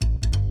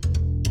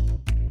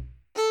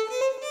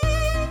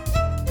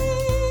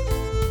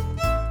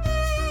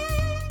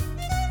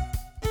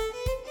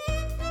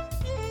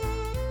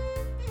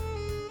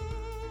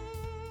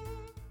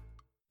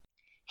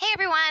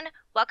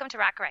welcome to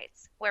Rock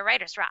Writes, where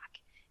writers rock.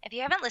 If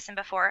you haven't listened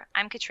before,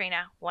 I'm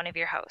Katrina, one of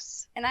your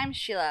hosts. And I'm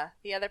Sheila,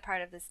 the other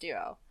part of this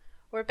duo.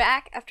 We're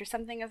back after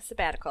something of a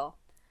sabbatical.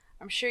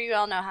 I'm sure you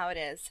all know how it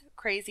is.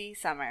 Crazy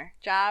summer.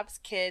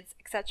 Jobs, kids,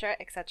 etc.,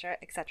 etc.,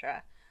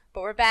 etc.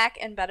 But we're back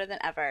and better than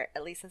ever,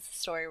 at least that's the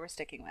story we're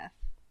sticking with.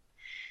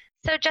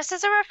 So just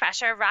as a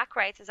refresher, Rock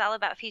Writes is all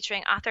about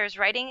featuring authors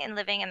writing and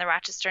living in the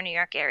Rochester, New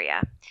York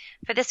area.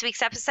 For this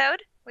week's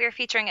episode, we are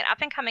featuring an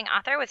up-and-coming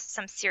author with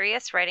some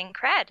serious writing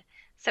cred.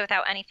 So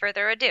without any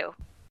further ado,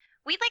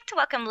 we'd like to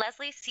welcome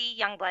Leslie C.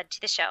 Youngblood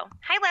to the show.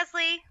 Hi,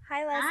 Leslie.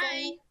 Hi,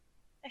 Leslie.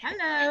 Hi.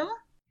 Hello.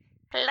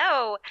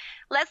 Hello.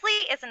 Leslie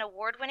is an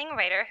award-winning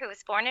writer who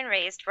was born and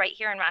raised right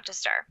here in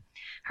Rochester.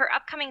 Her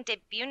upcoming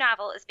debut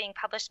novel is being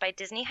published by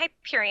Disney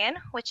Hyperion,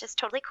 which is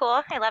totally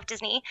cool. I love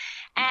Disney.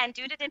 And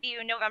due to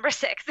debut November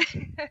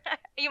 6th.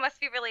 You must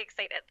be really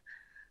excited.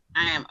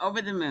 I am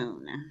over the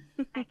moon.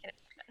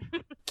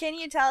 Can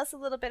you tell us a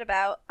little bit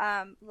about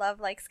Love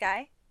Like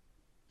Sky?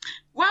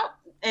 Well,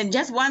 and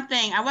just one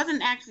thing, I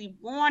wasn't actually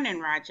born in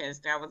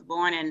Rochester. I was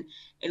born in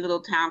a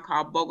little town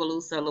called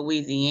Bogalusa,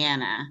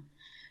 Louisiana.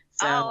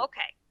 So, oh,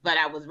 okay. But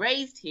I was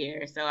raised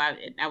here, so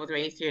I was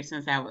raised here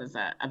since I was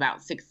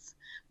about 6.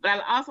 But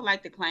I also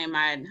like to claim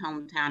my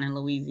hometown in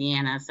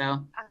Louisiana. So,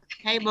 okay.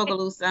 Hey,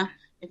 Bogalusa,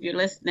 if you're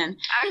listening.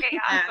 Okay,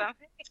 awesome.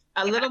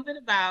 A little bit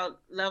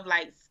about Love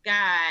Like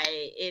Sky.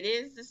 It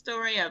is the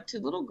story of 2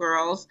 little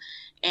girls,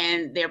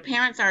 and their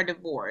parents are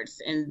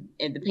divorced, and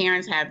the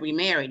parents have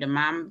remarried. The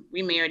mom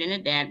remarried and the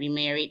dad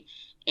remarried,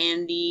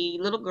 and the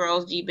little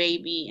girls, G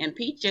Baby and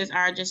Peaches,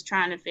 are just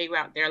trying to figure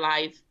out their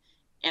life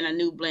in a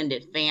new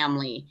blended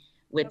family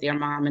with their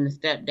mom and the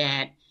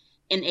stepdad,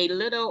 and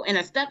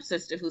a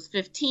stepsister who's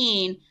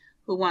 15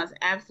 who wants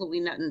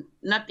absolutely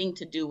nothing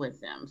to do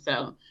with them.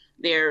 So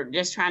they're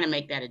just trying to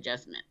make that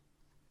adjustment.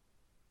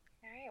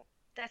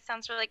 That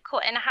sounds really cool.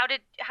 And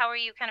how are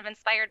you kind of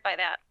inspired by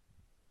that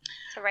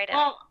to write it?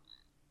 Well,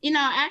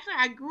 actually,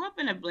 I grew up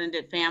in a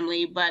blended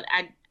family, but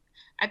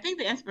I think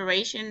the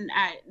inspiration,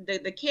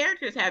 the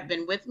characters have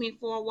been with me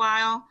for a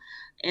while.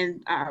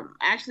 And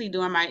actually,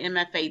 during my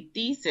MFA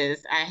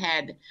thesis, I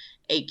had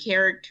a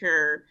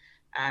character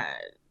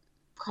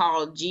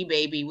called G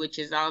Baby, which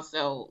is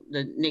also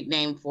the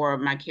nickname for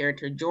my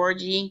character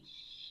Georgie.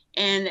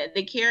 And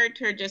the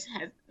character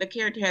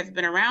has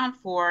been around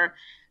for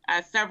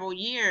several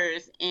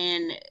years,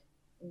 and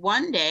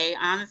one day,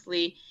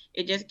 honestly,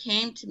 it just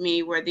came to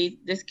me where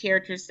this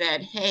character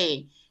said,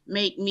 "Hey,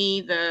 make me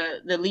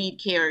the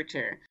lead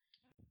character,"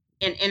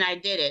 and I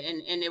did it,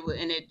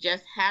 and it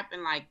just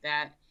happened like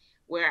that,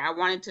 where I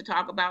wanted to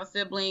talk about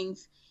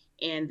siblings,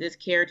 and this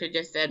character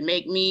just said,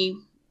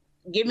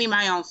 give me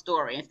my own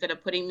story instead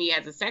of putting me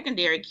as a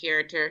secondary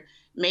character,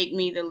 make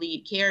me the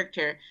lead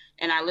character,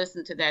 and I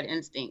listened to that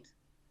instinct.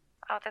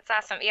 Oh, that's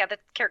awesome. Yeah, the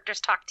characters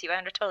talk to you.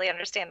 I totally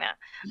understand that.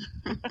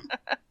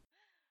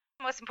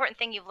 Most important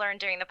thing you've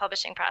learned during the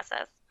publishing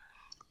process?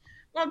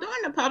 Well,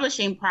 during the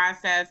publishing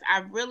process,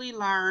 I've really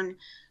learned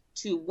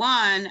to,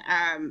 one,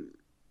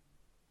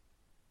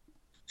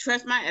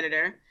 trust my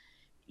editor.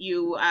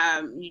 You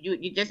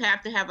just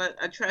have to have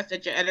a trust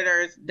that your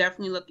editor is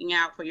definitely looking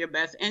out for your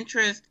best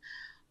interest.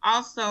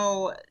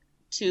 Also,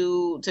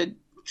 to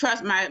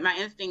trust my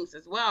instincts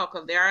as well,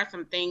 because there are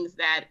some things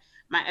that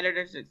my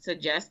editor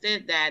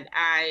suggested that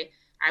I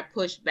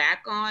pushed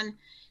back on.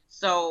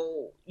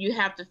 So you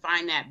have to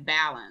find that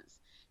balance.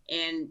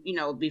 And,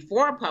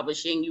 before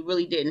publishing, you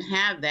really didn't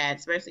have that,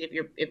 especially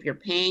if you're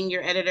paying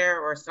your editor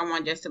or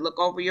someone just to look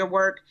over your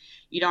work.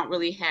 You don't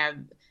really have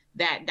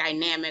that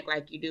dynamic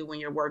like you do when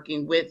you're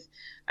working with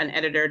an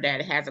editor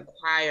that has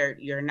acquired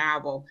your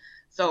novel.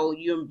 So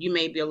you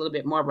may be a little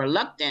bit more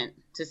reluctant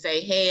to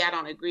say, hey, I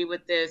don't agree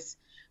with this.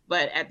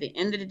 But at the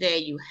end of the day,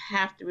 you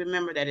have to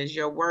remember that it's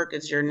your work,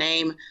 it's your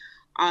name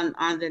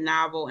on the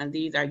novel, and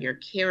these are your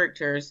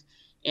characters.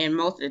 And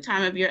most of the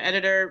time, if your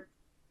editor,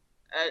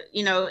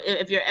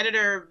 if your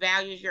editor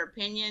values your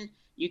opinion,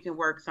 you can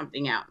work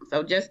something out.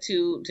 So just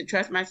to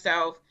trust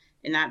myself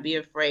and not be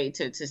afraid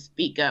to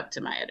speak up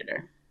to my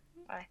editor.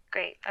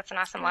 Great. That's an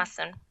awesome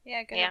lesson.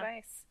 Yeah, good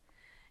advice.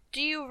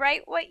 Do you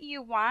write what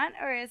you want,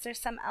 or is there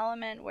some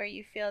element where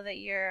you feel that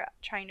you're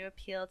trying to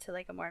appeal to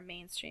like a more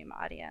mainstream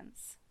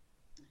audience?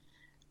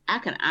 I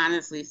can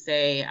honestly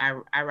say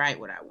I write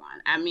what I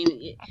want. I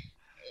mean,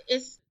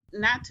 it's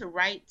not to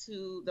write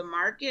to the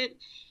market.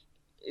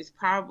 It's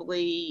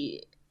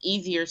probably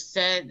easier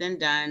said than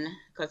done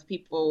because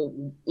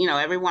people,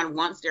 everyone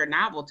wants their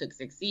novel to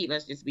succeed.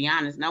 Let's just be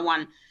honest. No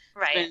one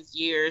spends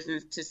years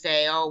to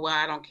say, oh, well,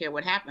 I don't care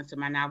what happens to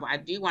my novel. I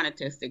do want it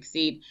to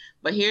succeed.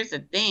 But here's the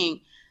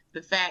thing.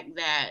 The fact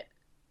that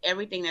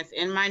everything that's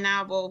in my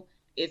novel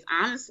is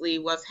honestly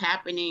what's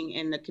happening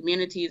in the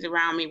communities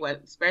around me,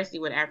 especially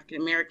with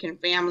African American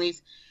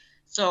families.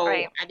 So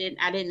I didn't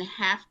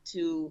have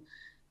to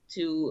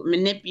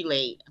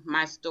manipulate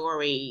my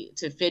story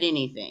to fit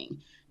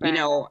anything. Right.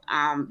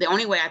 The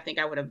only way I think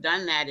I would have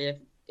done that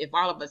if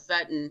all of a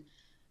sudden,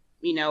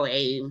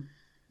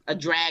 a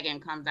dragon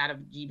comes out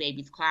of G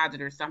Baby's closet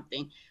or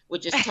something,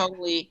 which is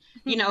totally,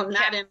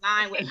 not in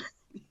line with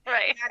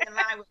Right. Not in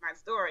line with my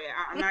story.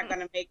 I'm not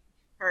going to make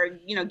her,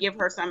 give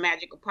her some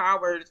magical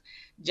powers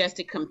just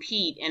to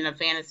compete in a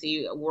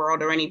fantasy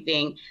world or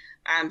anything.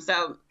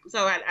 So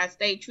I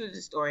stayed true to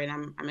the story,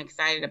 and I'm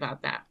excited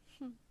about that.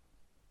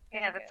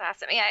 Yeah, that's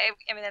awesome. Yeah,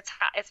 I mean,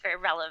 it's very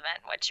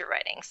relevant what you're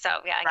writing. So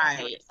yeah, I can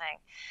see what you're saying.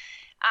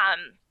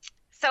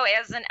 So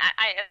as an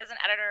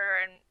editor,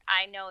 and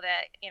I know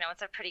that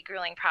it's a pretty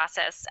grueling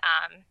process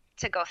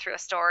to go through a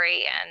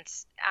story and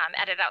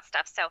edit out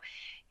stuff. So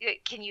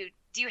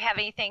do you have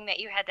anything that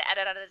you had to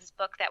edit out of this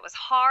book that was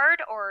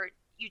hard, or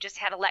you just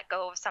had to let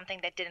go of something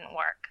that didn't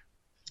work?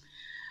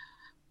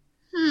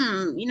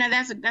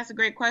 That's a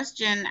great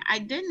question. I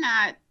did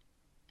not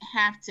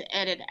have to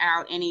edit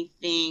out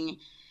anything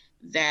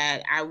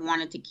that I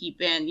wanted to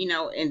keep in,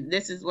 and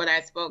this is what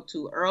I spoke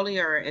to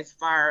earlier as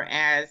far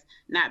as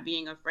not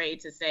being afraid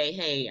to say,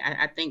 hey,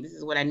 I think this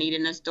is what I need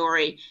in the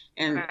story,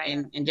 and,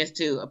 right. and just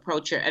to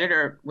approach your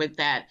editor with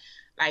that.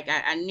 Like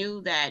I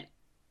knew that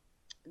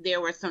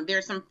there's some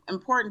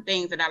important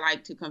things that I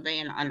like to convey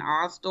in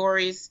all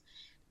stories,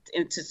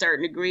 and to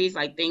certain degrees,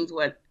 like things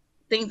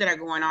that are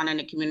going on in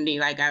the community.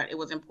 Like it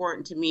was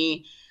important to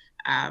me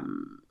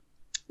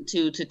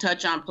to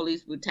touch on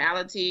police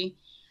brutality,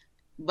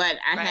 but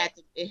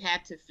it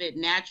had to fit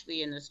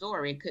naturally in the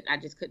story. I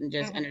just couldn't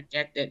just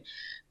interject it.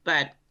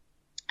 But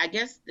I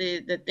guess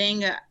the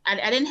thing,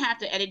 I didn't have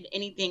to edit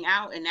anything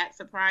out, and that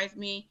surprised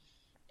me.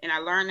 And I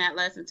learned that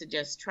lesson to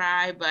just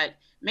try, but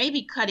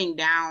maybe cutting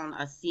down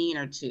a scene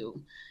or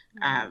two.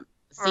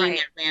 Scene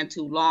that ran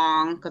too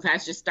long, because I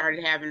just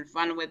started having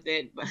fun with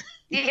it, but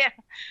yeah,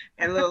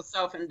 a little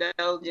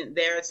self-indulgent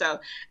there. So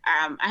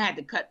I had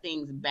to cut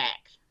things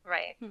back.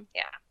 Right.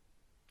 Yeah.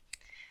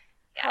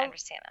 Yeah, I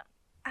understand that.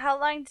 How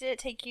long did it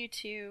take you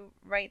to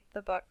write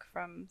the book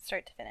from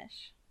start to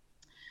finish?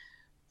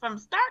 From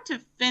start to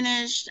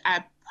finish,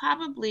 I'm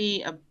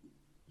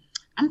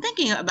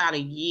thinking about a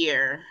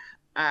year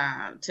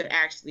to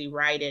actually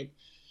write it,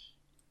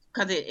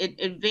 because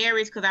it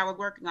varies, because I was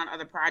working on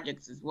other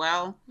projects as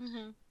well.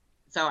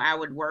 So I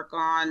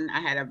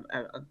had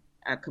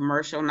a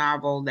commercial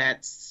novel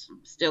that's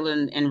still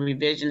in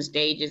revision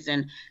stages,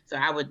 and so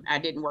I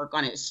didn't work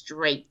on it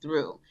straight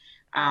through.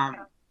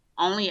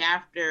 Only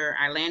after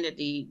I landed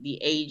the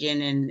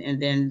agent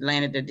and then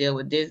landed the deal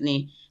with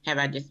Disney have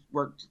I just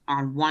worked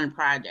on one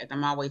project.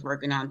 I'm always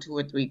working on 2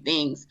 or 3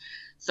 things.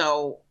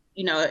 So,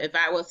 if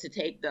I was to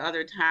take the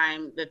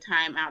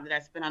time out that I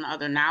spent on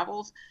other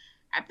novels,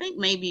 I think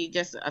maybe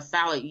just a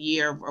solid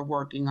year of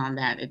working on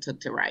that it took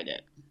to write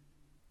it.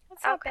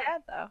 That's not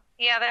bad, though.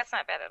 Yeah, that's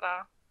not bad at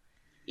all.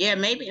 Yeah,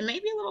 maybe a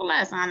little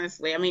less,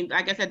 honestly. I mean,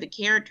 like I said, the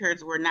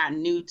characters were not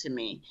new to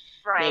me.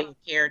 Right. They were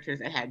characters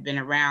that had been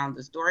around.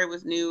 The story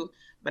was new,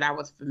 but I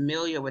was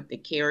familiar with the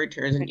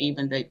characters and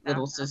even the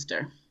little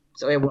sister.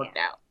 So it worked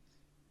out.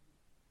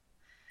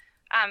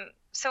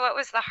 So what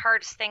was the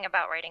hardest thing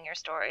about writing your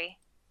story?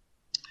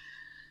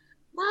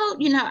 Well,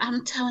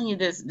 I'm telling you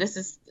this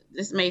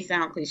may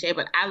sound cliche,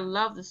 but I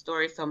love the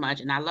story so much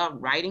and I love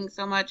writing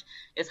so much.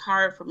 It's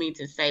hard for me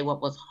to say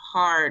what was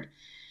hard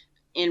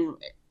in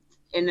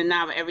the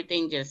novel.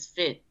 Everything just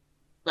fit.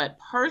 But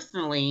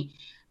personally,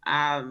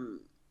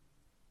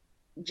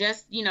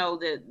 just,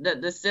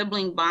 the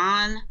sibling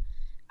bond,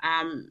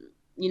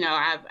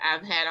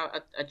 I've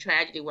had a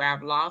tragedy where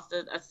I've lost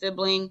a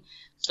sibling.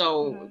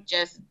 So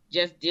just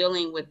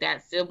dealing with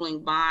that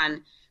sibling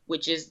bond,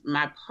 which is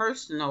my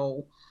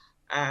personal,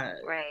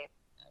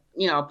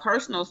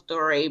 personal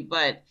story.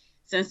 But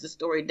since the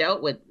story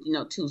dealt with,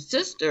 2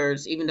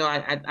 sisters, even though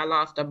I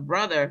lost a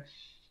brother,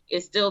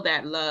 it's still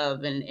that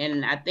love.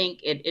 And I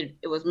think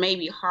it was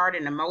maybe hard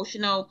and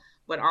emotional,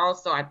 but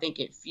also I think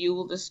it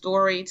fueled the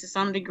story to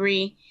some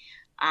degree.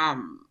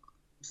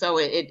 So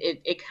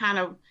it kind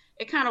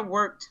of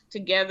worked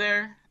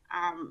together.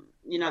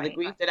 The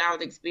grief that I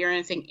was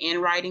experiencing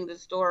in writing the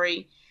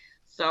story.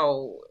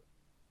 So,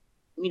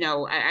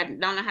 I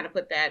don't know how to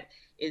put that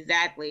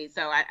exactly.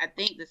 So I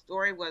think the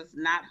story was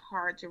not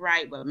hard to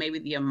write, but maybe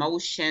the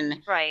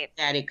emotion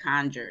that it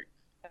conjured.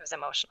 It was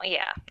emotional.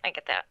 Yeah, I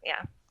get that.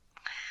 Yeah.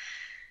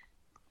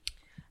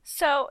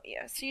 So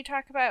you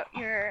talk about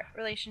your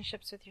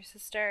relationships with your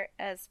sister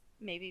as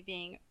maybe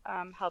being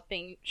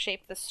helping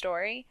shape the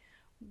story.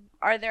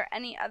 Are there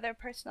any other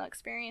personal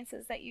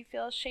experiences that you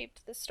feel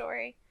shaped the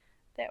story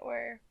that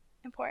were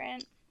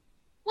important?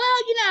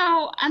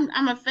 Well,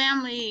 I'm a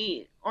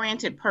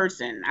family-oriented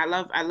person. I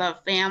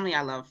love family.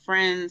 I love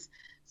friends.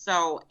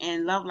 So,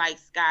 and Love Like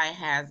Sky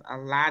has a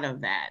lot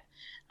of that.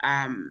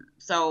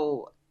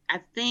 So I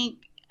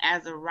think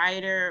as a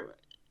writer,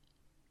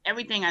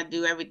 everything I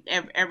do,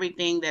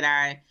 everything that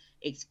I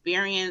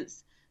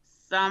experience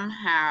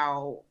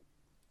somehow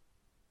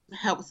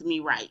helps me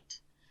write.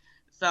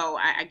 So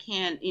I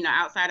can't,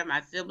 outside of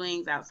my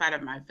siblings, outside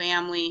of my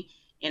family,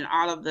 and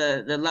all of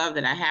the love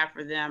that I have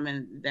for them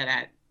and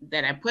that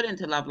I put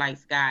into Love Like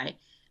Sky,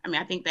 I mean,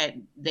 I think that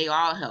they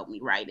all help me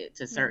write it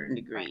to certain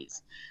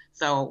degrees.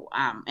 So,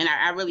 and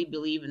I really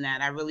believe in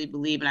that. I really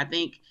believe, and I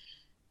think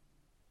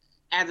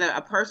as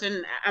a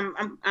person,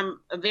 I'm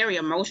a very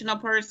emotional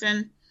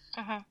person.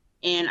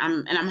 and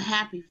I'm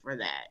happy for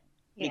that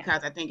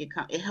because I think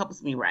it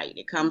helps me write.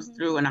 It comes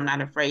through, and I'm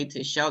not afraid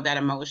to show that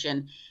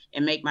emotion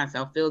and make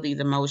myself feel these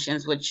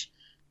emotions, which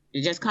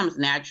it just comes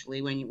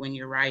naturally when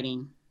you're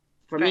writing.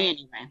 For me,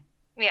 anyway.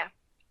 Yeah.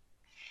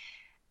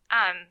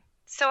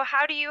 So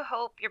how do you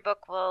hope your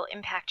book will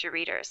impact your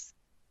readers?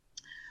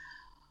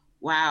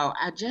 Wow,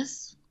 I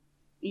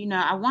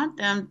want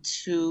them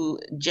to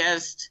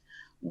just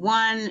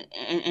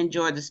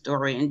enjoy the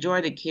story,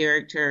 enjoy the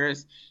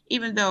characters,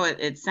 even though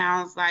it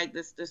sounds like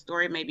the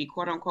story may be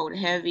quote unquote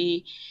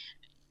heavy.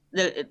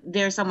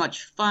 There's so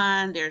much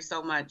fun. There's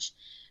so much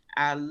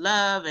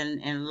love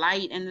and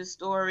light in the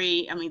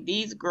story. I mean,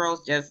 these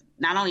girls just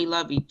not only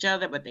love each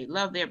other, but they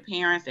love their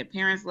parents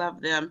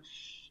love them,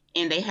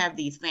 and they have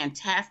these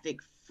fantastic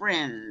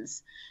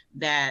friends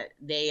that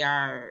they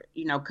are,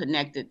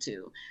 connected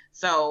to.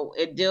 So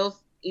it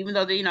deals, even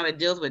though, it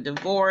deals with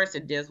divorce,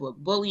 it deals with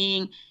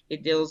bullying,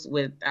 it deals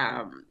with,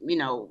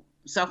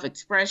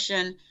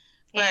 self-expression,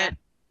 but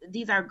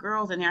these are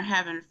girls and they're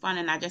having fun.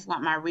 And I just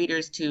want my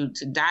readers to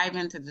dive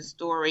into the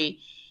story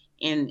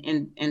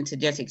and to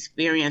just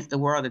experience the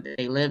world that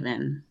they live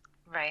in.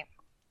 Right.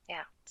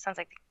 Yeah. Sounds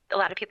like a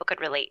lot of people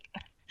could relate.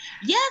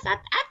 Yes, I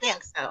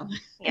think so.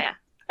 Yeah.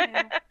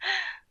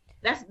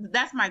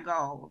 That's my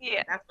goal.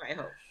 Yeah. That's what I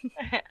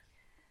hope.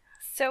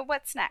 So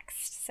what's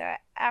next? So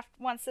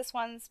once this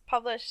one's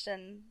published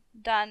and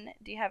done,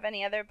 do you have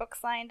any other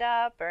books lined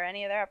up or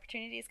any other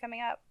opportunities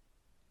coming up?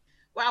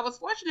 Well, I was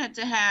fortunate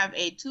to have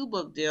a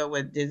 2-book deal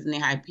with Disney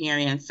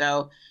Hyperion.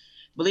 So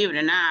believe it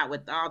or not,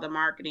 with all the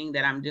marketing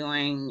that I'm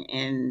doing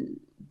and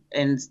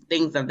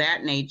things of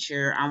that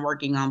nature, I'm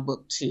working on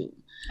book 2.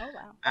 Oh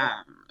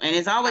wow! And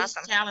it's always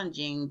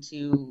challenging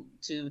to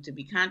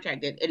be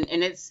contracted,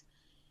 and it's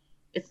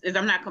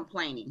I'm not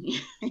complaining.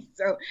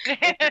 So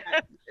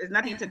it's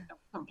nothing to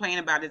complain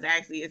about.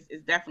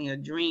 It's definitely a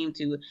dream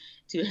to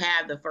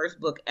have the first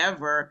book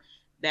ever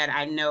that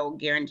I know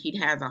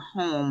guaranteed has a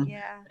home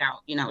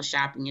without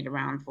shopping it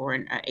around for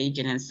an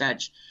agent and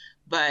such.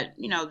 But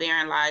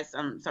therein lies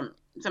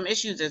some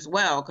issues as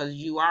well, because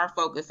you are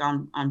focused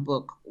on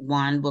book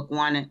 1. Book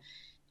 1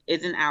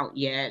 isn't out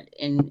yet,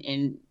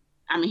 and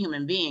I'm a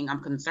human being.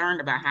 I'm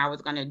concerned about how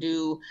it's going to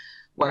do,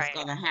 what's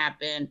going to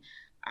happen.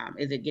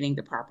 Is it getting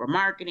the proper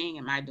marketing?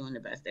 Am I doing the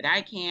best that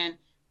I can?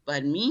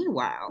 But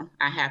meanwhile,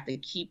 I have to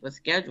keep a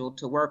schedule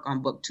to work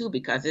on book 2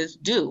 because it's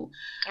due.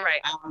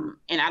 Right.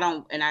 And I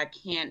don't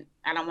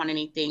want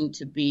anything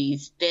to be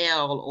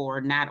stale or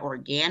not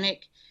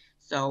organic.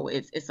 So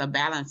it's a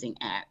balancing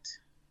act.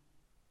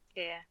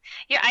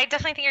 Yeah, I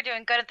definitely think you're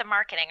doing good at the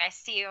marketing. I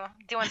see you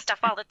doing stuff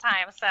all the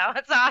time, so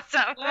it's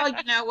awesome. Well,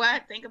 you know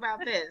what? Think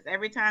about this.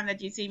 Every time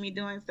that you see me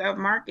doing stuff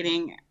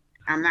marketing,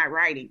 I'm not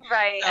writing.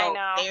 Right, so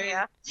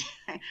I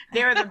know.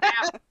 There is a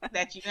balance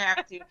that you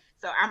have to.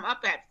 So I'm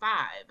up at 5.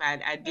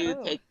 I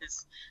do take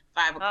this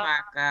 5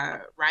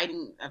 o'clock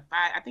writing.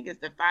 I think it's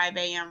the 5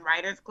 a.m.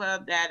 Writers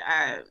Club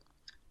that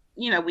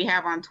we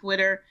have on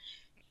Twitter.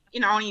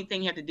 Only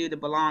thing you have to do to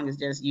belong is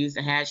just use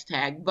the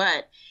hashtag.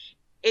 But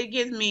it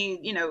gives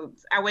me,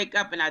 I wake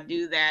up and I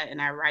do that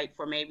and I write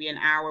for maybe an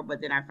hour,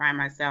 but then I find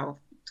myself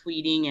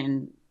tweeting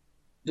and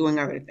doing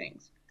other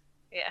things.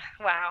 Yeah.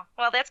 Wow.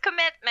 Well, that's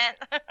commitment.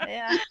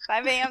 Yeah.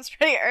 5 a.m.'s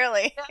pretty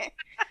early.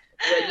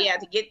 Well, yeah,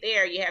 to get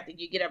there,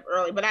 you get up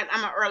early. But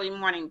I'm an early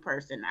morning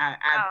person.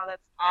 I've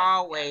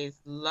always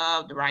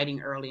loved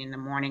writing early in the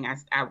morning.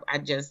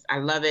 I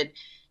love it.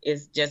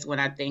 It's just when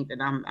I think that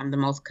I'm the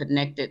most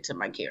connected to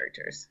my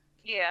characters.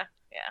 Yeah.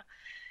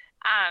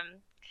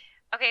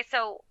 Okay,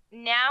 so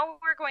now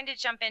we're going to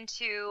jump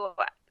into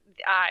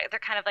they're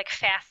kind of like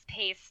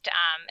fast-paced,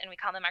 and we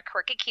call them our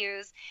quirky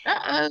cues.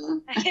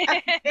 Uh-oh.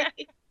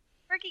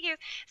 Quirky cues.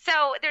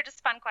 So they're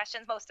just fun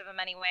questions, most of them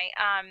anyway.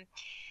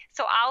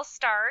 So I'll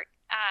start.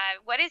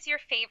 What is your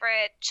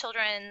favorite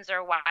children's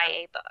or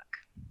YA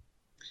book?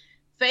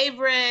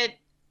 Favorite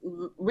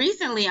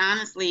recently,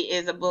 honestly,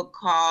 is a book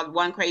called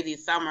One Crazy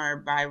Summer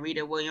by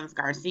Rita Williams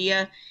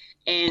Garcia.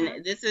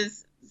 And this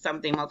is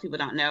something most people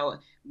don't know.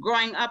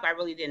 Growing up, I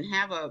really didn't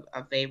have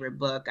a favorite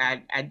book.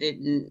 I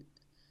didn't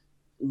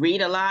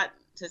read a lot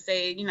to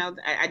say,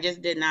 I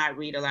just did not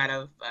read a lot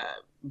of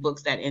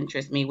books that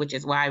interest me, which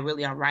is why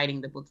really I'm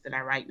writing the books that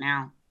I write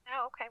now.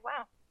 Oh, okay.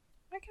 Wow.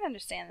 I can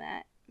understand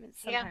that.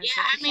 Sometimes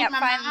I mean, my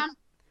mom,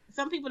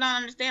 some people don't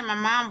understand. My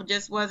mom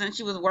just wasn't,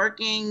 she was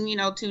working,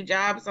 2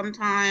 jobs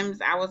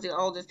sometimes. I was the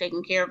oldest,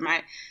 taking care of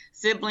my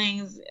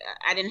siblings.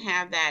 I didn't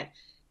have that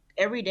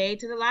every day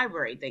to the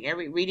library thing,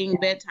 reading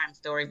bedtime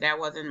stories. That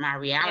wasn't my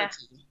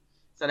reality. Yeah.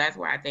 So that's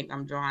why I think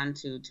I'm drawn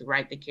to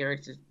write the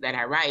characters that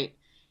I write.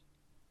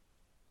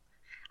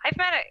 I've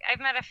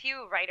met a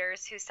few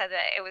writers who said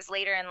that it was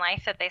later in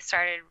life that they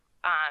started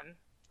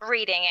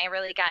reading. I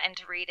really got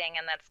into reading,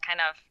 and that's kind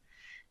of,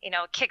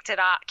 kicked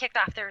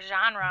off their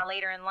genre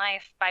later in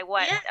life by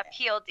what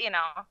appealed,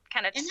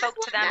 kind of spoke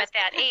to them at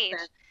that age.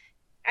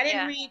 I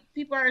didn't read.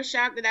 People are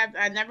shocked that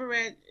I never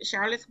read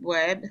Charlotte's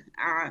Web.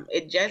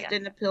 It just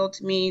didn't appeal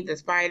to me. The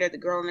spider, the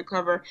girl on the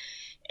cover,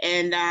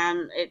 and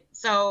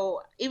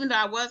so even though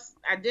I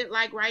did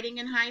like writing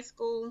in high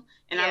school,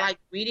 and I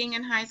liked reading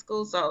in high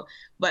school. So,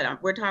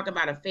 but we're talking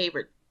about a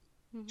favorite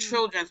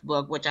children's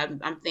book, which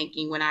I'm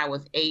thinking when I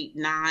was 8,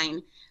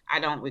 9. I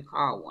don't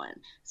recall one.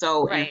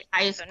 So in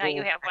high school, so now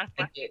you have one.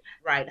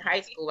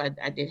 High school, I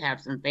did have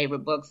some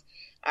favorite books.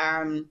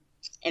 And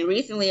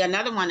recently,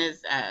 another one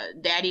is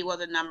Daddy Was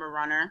a Number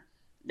Runner.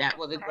 That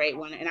was a great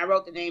one. And I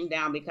wrote the name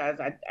down because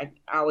I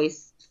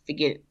always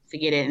forget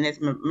it. And it's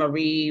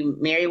Marie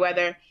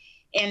Merriweather.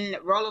 And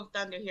Roll of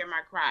Thunder, Hear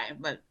My Cry.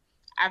 But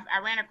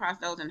I ran across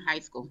those in high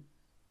school.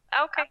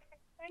 Okay.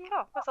 Very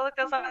cool. So look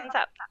those ones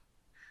up.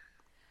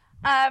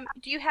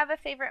 Do you have a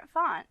favorite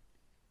font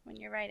when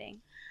you're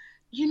writing?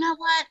 You know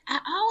what? I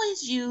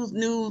always use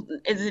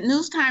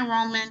News Time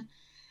Roman.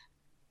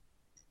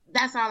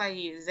 That's all I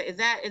use. Is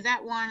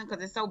that one?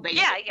 Because it's so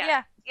basic.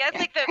 Yeah. It's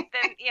like the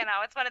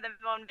it's one of the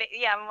most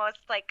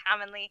like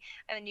commonly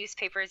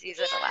newspapers use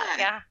it a lot.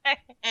 Yeah.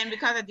 And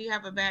because I do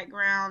have a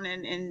background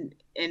in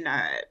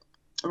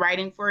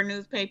writing for a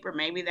newspaper,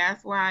 maybe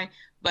that's why.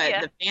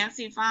 But the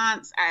fancy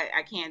fonts,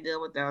 I can't deal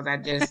with those. I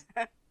just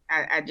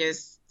I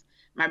just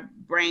my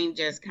brain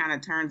just kind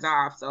of turns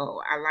off.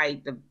 So I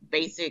like the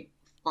basic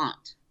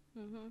font.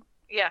 Mm-hmm.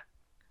 Yeah.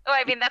 Oh,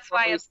 I mean, that's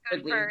why it's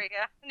good for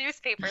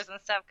newspapers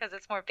and stuff, because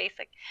it's more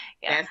basic.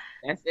 Yeah.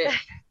 That's it.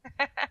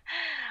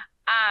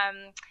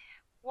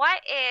 What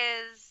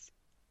is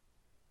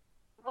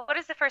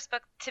the first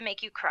book to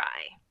make you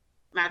cry?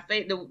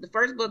 The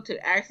first book to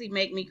actually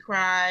make me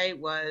cry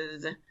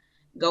was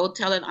Go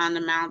Tell It on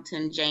the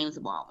Mountain, James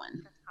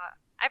Baldwin.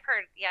 I've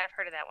heard of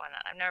that one.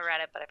 I've never read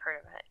it, but I've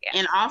heard of it. Yeah.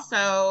 And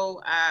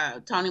also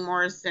Toni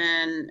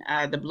Morrison,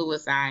 The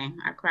Bluest Eye.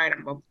 I cried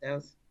on both of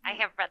those. I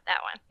have read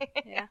that one.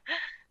 Yeah.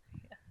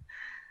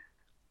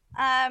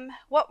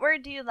 What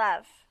word do you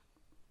love?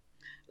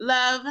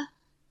 Love.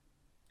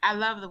 I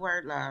love the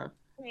word love.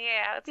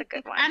 Yeah, that's a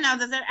good one. I know.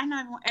 Does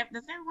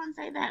everyone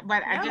say that?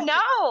 But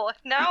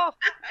No.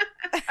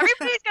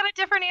 Everybody's got a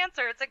different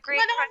answer. It's a great.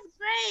 But that's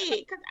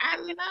great because I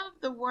love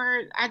the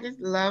word. I just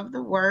love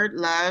the word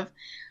love.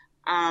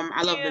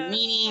 I love the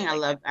meaning. I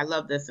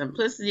love the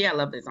simplicity. I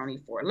love there's only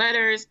 4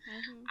 letters.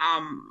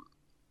 Mm-hmm.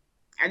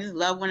 I just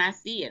love when I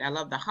see it. I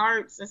love the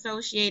hearts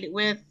associated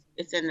with.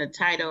 It's in the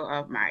title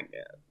of my,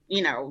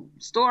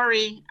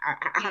 story. I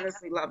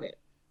honestly love it.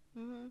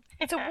 Mm-hmm.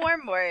 It's a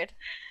warm word.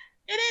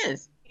 It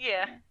is.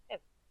 Yeah.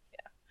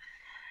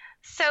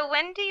 So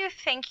when do you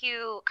think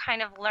you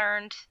kind of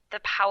learned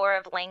the power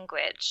of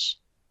language?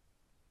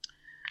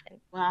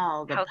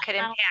 Wow. How it could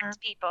impact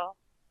people?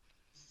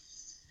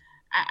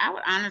 I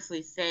would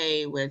honestly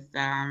say with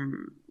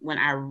when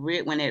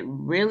it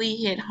really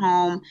hit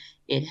home,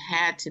 it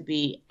had to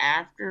be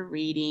after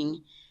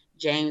reading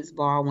James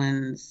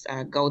Baldwin's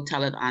Go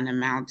Tell It on the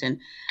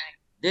Mountain.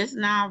 This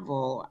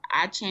novel,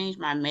 I changed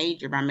my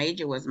major. My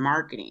major was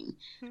marketing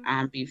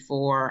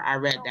before I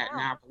read that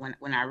novel.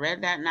 When I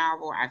read that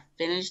novel, I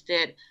finished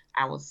it.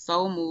 I was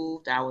so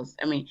moved. I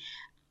wanted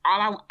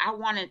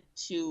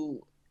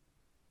to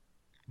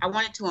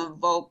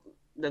invoke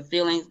the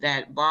feelings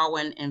that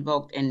Baldwin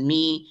invoked in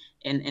me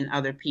and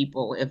other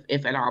people,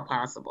 if at all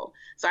possible.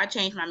 So I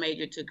changed my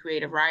major to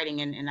creative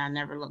writing, and I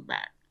never looked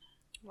back.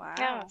 Wow.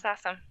 Yeah, that's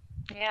awesome.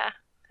 Yeah.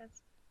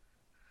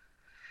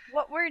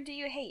 What word do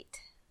you hate?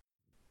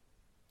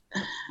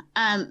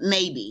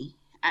 Maybe.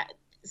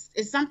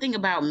 It's something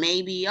about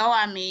maybe. Oh,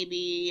 I might.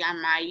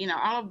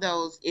 All of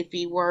those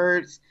iffy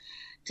words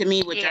to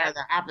me, which are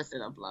the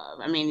opposite of love.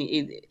 I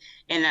mean,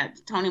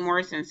 Toni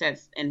Morrison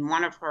says in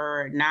one of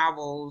her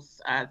novels,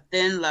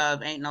 "Thin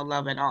love ain't no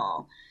love at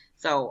all."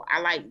 So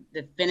I like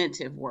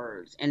definitive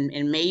words,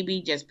 and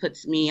maybe just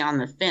puts me on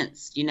the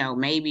fence.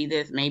 Maybe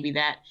this, maybe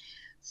that.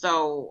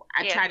 So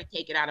I try to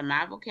take it out of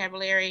my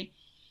vocabulary,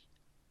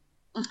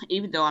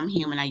 even though I'm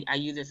human. I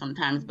use it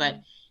sometimes,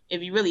 but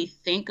if you really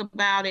think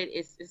about it,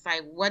 it's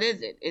like, what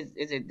is it?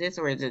 Is it this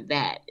or is it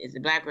that? Is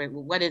it black or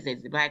what is it?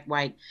 Is it black,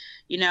 white?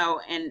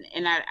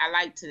 And I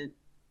like to.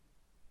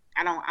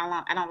 I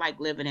don't like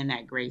living in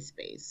that gray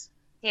space.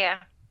 Yeah,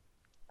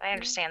 I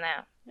understand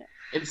that.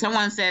 If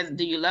someone says,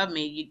 "Do you love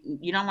me?"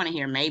 You don't want to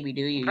hear maybe,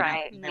 do you?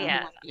 Right. You don't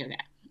want to hear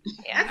that.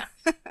 Yeah.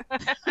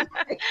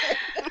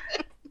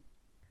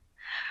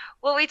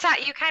 Well, we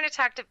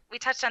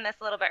touched on this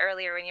a little bit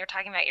earlier when you were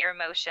talking about your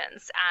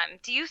emotions.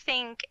 Do you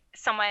think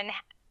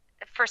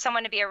for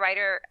someone to be a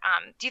writer,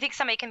 do you think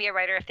somebody can be a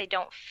writer if they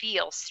don't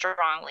feel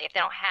strongly, if they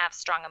don't have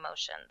strong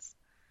emotions?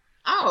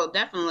 Oh,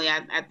 definitely.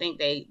 I think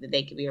they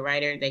can be a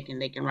writer. They can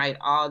write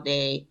all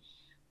day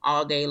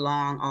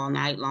long, all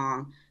night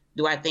long.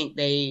 Do I think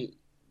they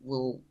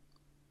will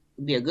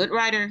be a good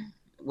writer?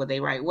 Will they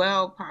write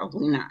well?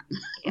 Probably not.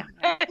 Yeah.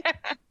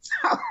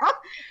 So,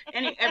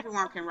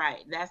 everyone can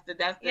write. That's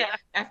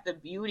the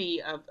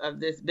beauty of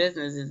this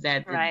business is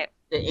that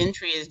the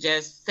entry is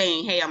just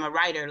saying, "Hey, I'm a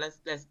writer.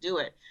 Let's do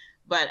it."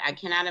 But I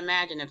cannot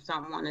imagine if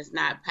someone is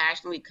not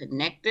passionately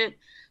connected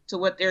to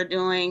what they're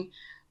doing,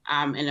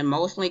 and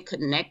emotionally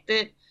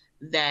connected,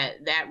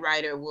 that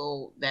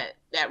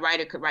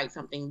writer could write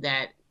something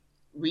that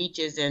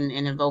reaches and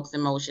invokes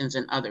emotions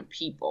in other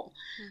people.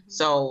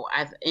 So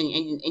and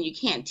you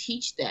can't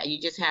teach that.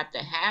 You just have to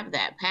have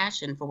that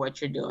passion for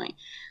what you're doing.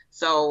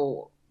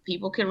 So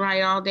people can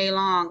write all day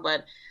long,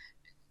 but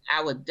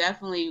I would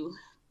definitely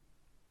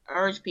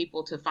urge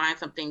people to find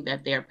something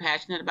that they're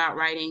passionate about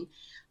writing,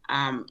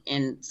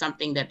 and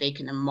something that they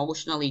can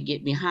emotionally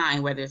get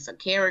behind, whether it's a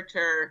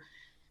character,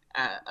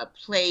 a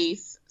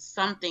place,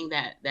 something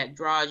that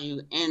draws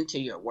you into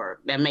your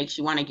work, that makes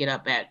you want to get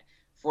up at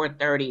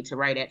 4:30 to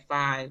write at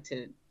 5,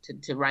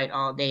 to write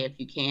all day if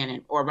you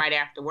can, or right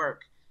after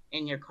work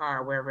in your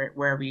car,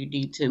 wherever you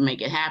need to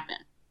make it happen.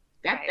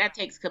 That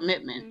takes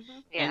commitment,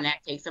 and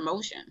that takes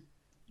emotion.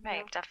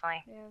 Right,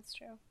 definitely. Yeah, that's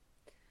true.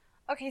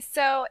 Okay,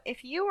 so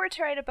if you were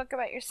to write a book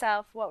about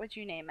yourself, what would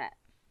you name it?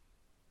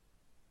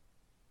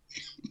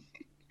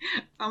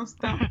 I'm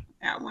stumped on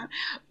that one.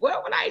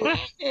 What would I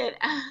name it?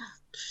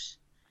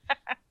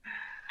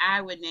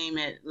 I would name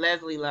it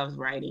Leslie Loves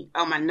Writing.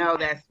 Oh my, no,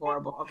 that's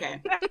horrible. Okay.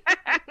 Right.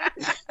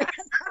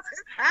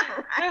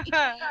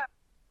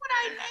 What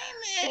I name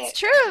it? It's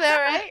true though,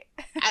 right?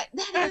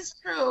 That is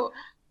true.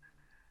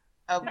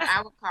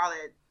 I would call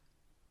it.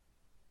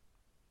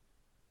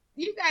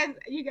 You guys,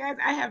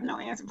 I have no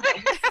answer for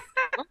that.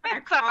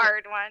 It's a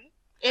hard one.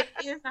 It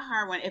is a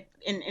hard one.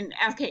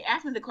 Okay,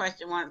 ask me the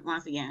question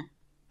once again.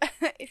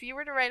 If you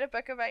were to write a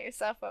book about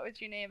yourself, what would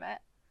you name it?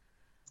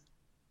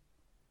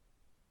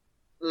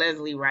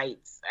 Leslie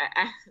writes.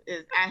 I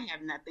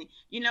have nothing.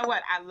 You know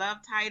what? I love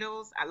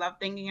titles. I love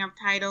thinking of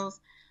titles,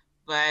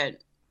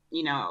 but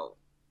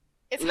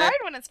it's hard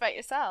when it's about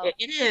yourself.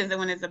 It is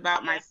when it's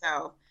about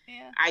myself.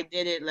 Yeah. I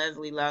did it.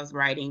 Leslie Loves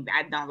Writing.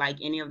 I don't like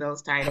any of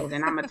those titles,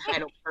 and I'm a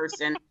title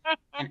person,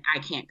 and I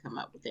can't come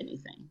up with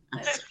anything.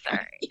 I'm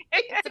sorry.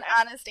 It's an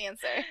honest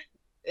answer.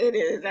 It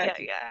is.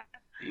 Yeah.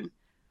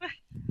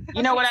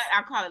 You know what?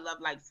 I'll call it Love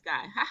Like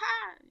Sky. Ha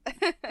ha.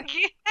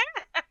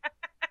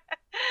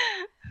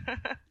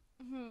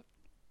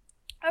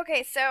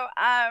 Okay, so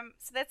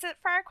that's it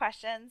for our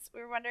questions.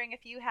 We were wondering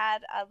if you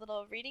had a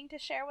little reading to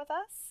share with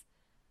us.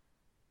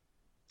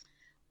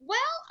 Well,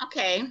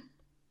 okay.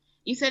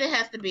 You said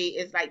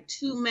it's like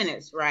 2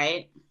 minutes,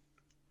 right?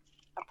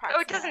 Oh,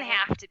 it doesn't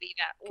have to be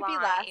that long. Be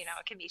less.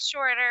 It can be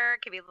shorter.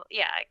 It could be,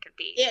 it could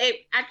be. Yeah,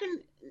 I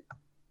can.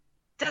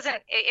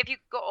 Doesn't, if you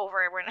go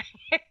over, we're not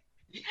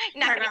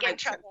going to get in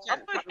trouble.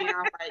 Cut me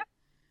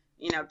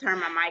off, turn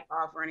my mic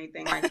off or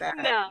anything like that.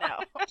 No.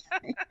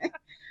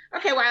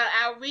 Okay, well,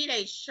 I'll read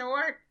a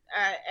short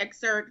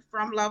excerpt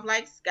from Love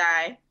Like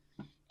Sky,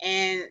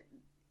 and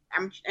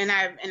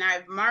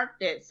I've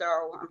marked it, so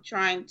I'm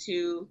trying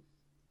to,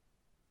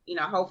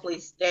 hopefully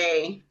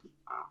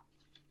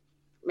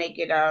make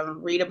it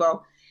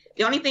readable.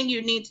 The only thing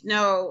you need to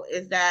know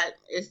is that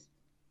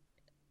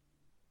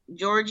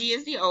Georgie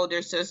is the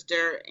older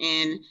sister,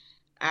 and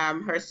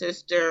her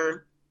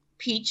sister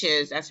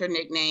Peaches, that's her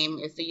nickname,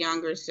 is the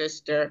younger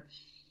sister.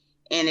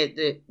 And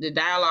the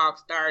dialogue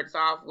starts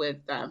off with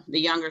the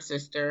younger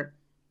sister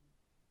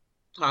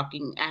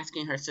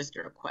asking her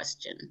sister a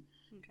question.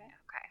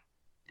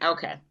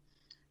 Okay.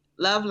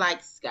 Love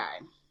Like Sky.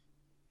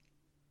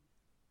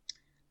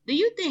 Do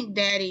you think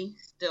Daddy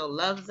still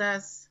loves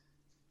us?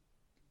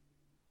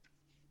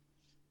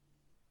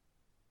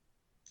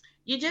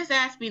 You just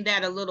asked me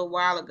that a little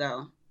while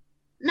ago.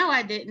 No,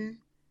 I didn't.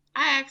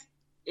 I asked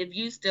if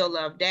you still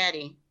love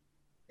Daddy.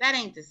 That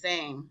ain't the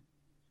same.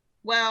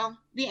 Well,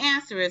 the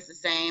answer is the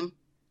same.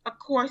 Of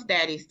course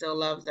Daddy still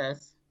loves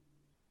us.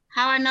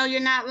 How I know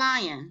you're not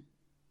lying?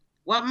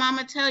 What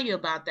Mama tell you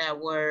about that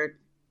word?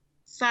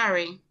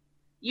 Sorry,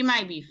 you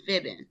might be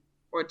fibbing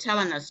or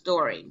telling a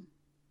story.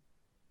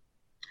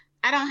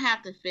 I don't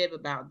have to fib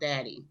about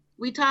Daddy.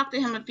 We talked to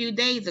him a few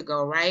days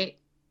ago, right?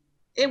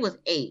 It was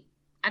 8.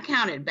 I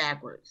counted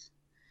backwards.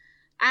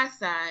 I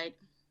sighed.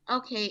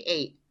 Okay,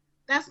 8.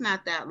 That's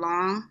not that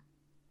long.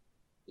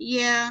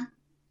 Yeah,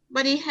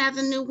 but he has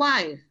a new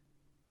wife.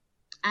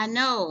 I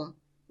know.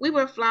 We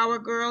were flower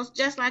girls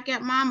just like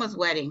at Mama's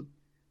wedding.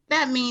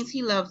 That means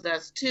he loves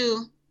us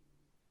too.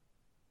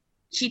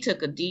 She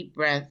took a deep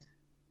breath.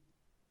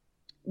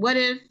 What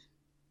if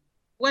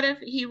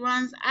he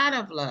runs out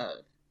of love?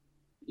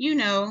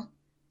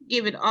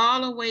 Give it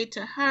all away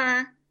to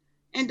her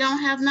and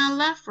don't have none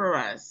left for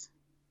us.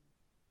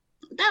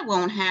 That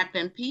won't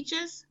happen,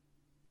 Peaches.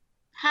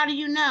 How do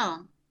you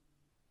know?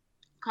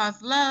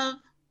 'Cause love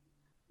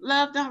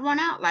don't run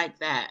out like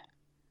that.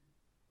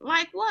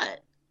 Like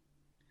what?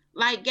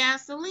 Like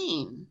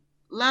gasoline.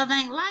 Love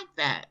ain't like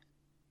that.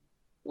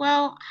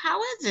 Well,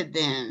 how is it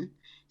then?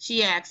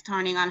 She asked,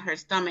 turning on her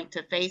stomach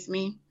to face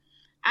me.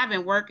 I've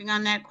been working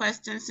on that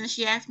question since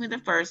she asked me the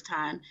first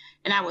time,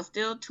 and I was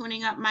still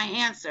tuning up my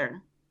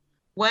answer.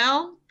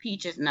 Well,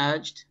 Peaches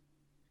nudged.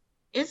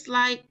 It's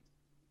like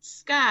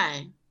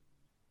sky.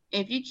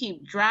 If you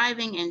keep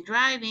driving and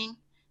driving,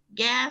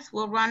 gas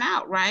will run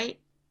out, right?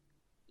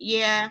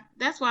 Yeah,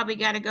 that's why we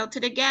gotta go to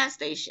the gas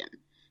station.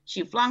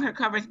 She flung her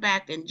covers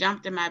back and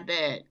jumped in my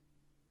bed.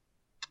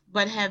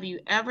 But have you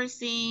ever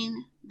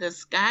seen the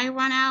sky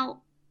run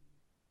out?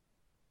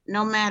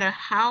 No matter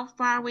how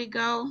far we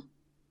go?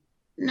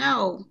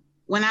 No.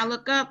 When I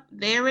look up,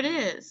 there it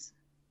is.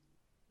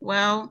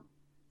 Well,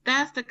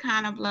 that's the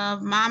kind of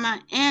love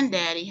Mama and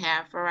Daddy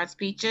have for us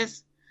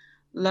peaches.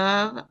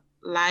 Love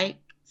like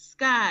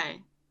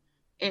sky.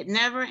 It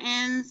never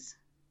ends.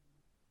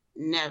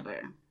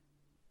 Never.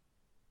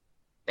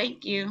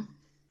 Thank you.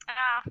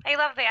 Oh, I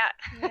love that.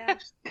 Yeah.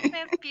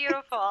 That's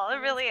beautiful. It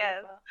really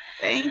is.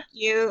 Thank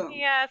you.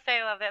 Yes,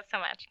 I love that so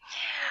much.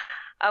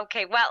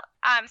 Okay, well,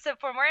 so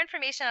for more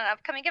information on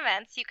upcoming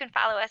events, you can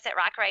follow us at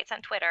Rock Writes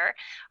on Twitter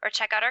or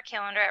check out our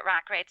calendar at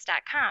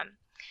rockwrites.com.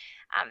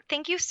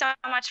 Thank you so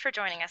much for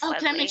joining us, Oh,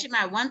 Leslie. can I mention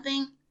my one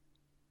thing?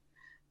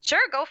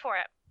 Sure, go for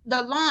it.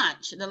 The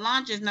launch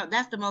is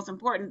that's the most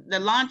important. The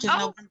launch is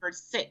November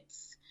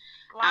 6th.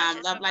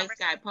 Love Like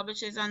Sky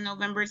publishes on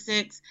November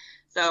 6th.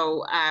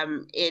 So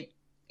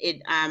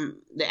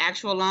the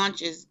actual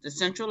launch is the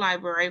Central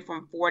Library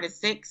from 4 to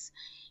 6,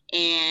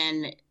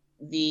 and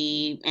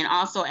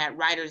also at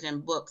Writers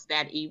and Books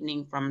that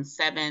evening from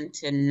 7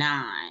 to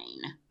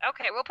 9.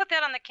 Okay, we'll put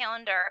that on the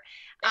calendar.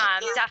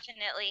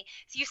 Definitely.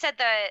 So you said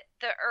the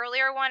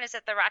earlier one is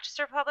at the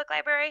Rochester Public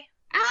Library?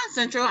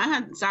 Central,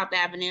 South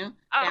Avenue.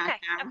 Oh,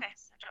 downtown. Okay,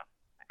 Central.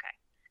 Okay,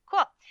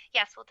 cool.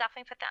 Yes, we'll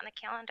definitely put that on the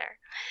calendar.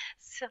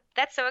 So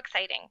that's so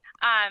exciting.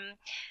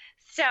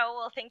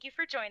 Well, thank you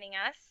for joining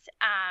us,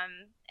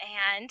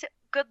 and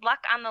good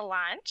luck on the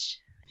launch.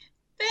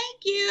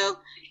 Thank you.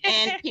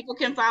 And people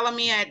can follow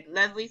me at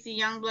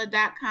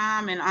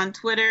lesliecyoungblood.com and on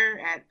Twitter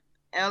at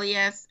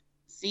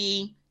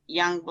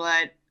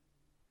LESCYoungblood.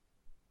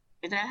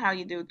 Is that how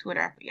you do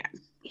Twitter? I forgot.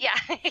 Yeah.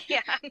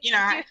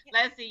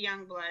 Leslie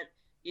Youngblood,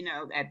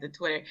 at the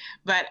Twitter.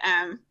 But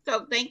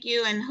so thank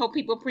you, and hope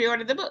people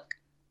pre-order the book.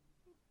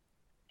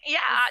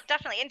 Yeah,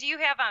 definitely. And do you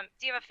have a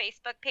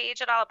Facebook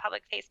page at all, a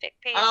public Facebook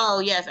page? Oh,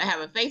 yes, I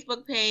have a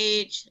Facebook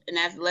page, and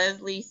that's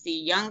Leslie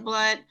C.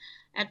 Youngblood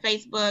at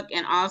Facebook,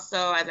 and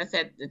also, as I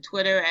said, the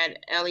Twitter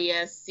at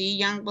LESC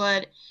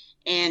Youngblood,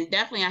 and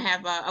definitely I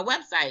have a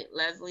website,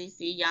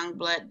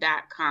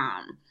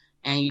 lesliecyoungblood.com,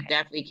 and you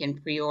definitely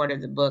can pre-order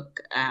the book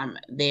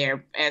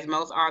there. As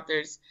most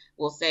authors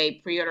will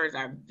say, pre-orders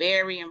are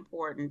very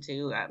important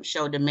to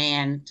show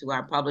demand to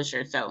our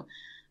publisher, so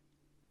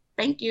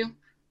thank you.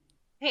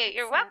 Hey,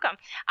 you're welcome.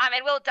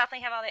 And we'll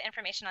definitely have all the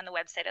information on the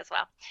website as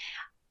well.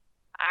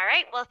 All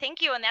right. Well,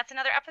 thank you. And that's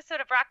another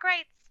episode of Rock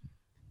Writes.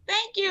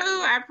 Thank you.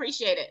 I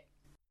appreciate it.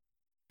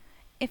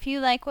 If you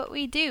like what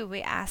we do,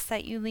 we ask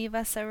that you leave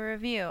us a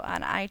review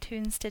on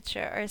iTunes,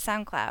 Stitcher, or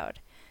SoundCloud.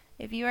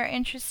 If you are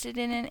interested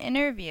in an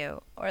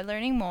interview or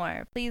learning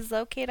more, please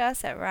locate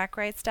us at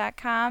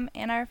rockwrites.com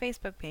and our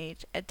Facebook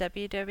page at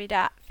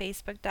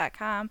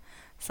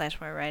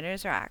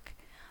www.facebook.com/wherewritersrock.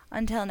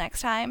 Until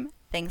next time,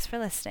 thanks for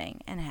listening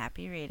and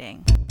happy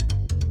reading.